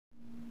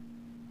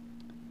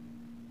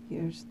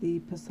Here's the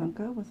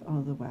pysanka with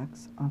all the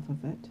wax off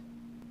of it.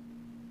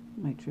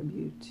 My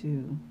tribute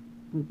to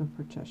Luba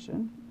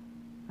Perchyshyn.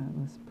 I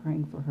was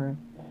praying for her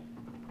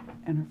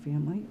and her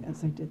family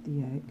as I did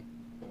the egg.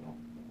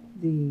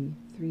 The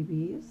 3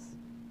 bees,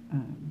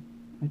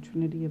 a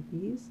trinity of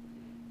bees,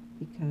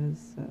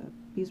 because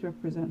bees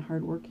represent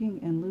hardworking,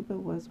 and Luba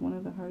was one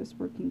of the hardest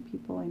working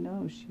people I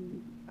know.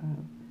 She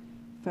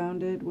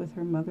founded with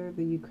her mother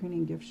the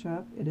Ukrainian Gift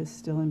Shop. It is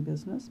still in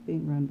business,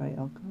 being run by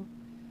Elko.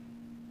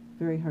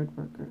 Very hard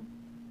worker.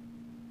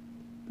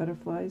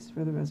 Butterflies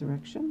for the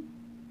resurrection.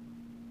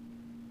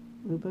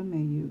 Luba,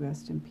 may you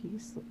rest in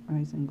peace,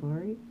 rise in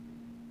glory.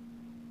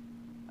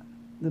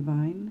 The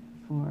vine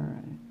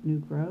for new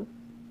growth.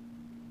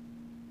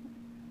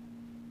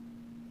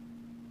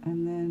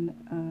 And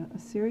then a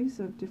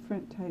series of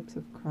different types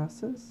of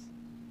crosses.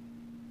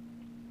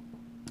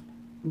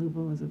 Luba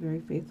was a very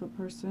faithful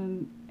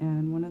person,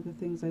 and one of the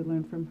things I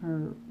learned from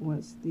her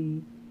was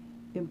the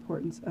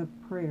importance of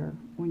prayer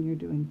when you're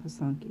doing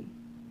pysanka.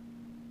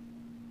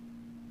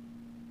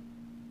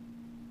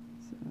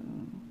 So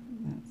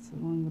that's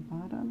along the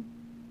bottom,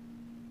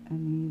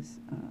 and these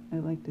I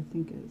like to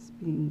think as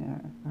being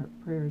our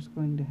prayers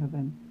going to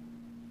heaven.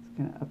 It's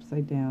kind of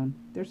upside down.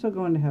 They're still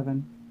going to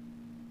heaven.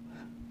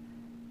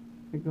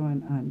 They're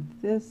going on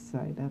this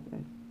side of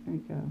it. There we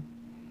go.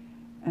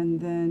 And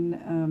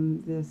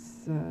then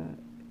this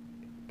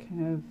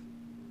kind of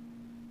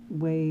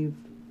wave,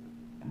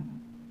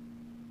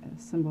 a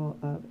symbol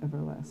of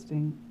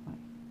everlasting life.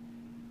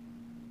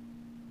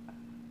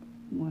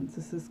 Once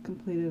this is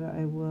completed,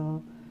 I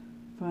will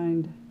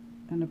find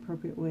an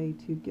appropriate way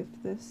to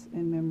gift this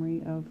in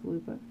memory of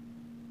Luba.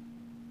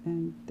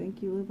 And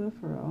thank you, Luba,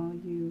 for all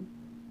you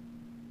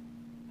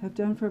have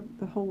done for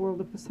the whole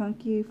world of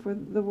pysanka, for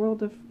the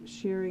world of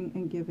sharing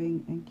and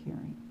giving and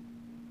caring.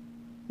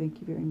 Thank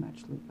you very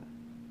much, Luba.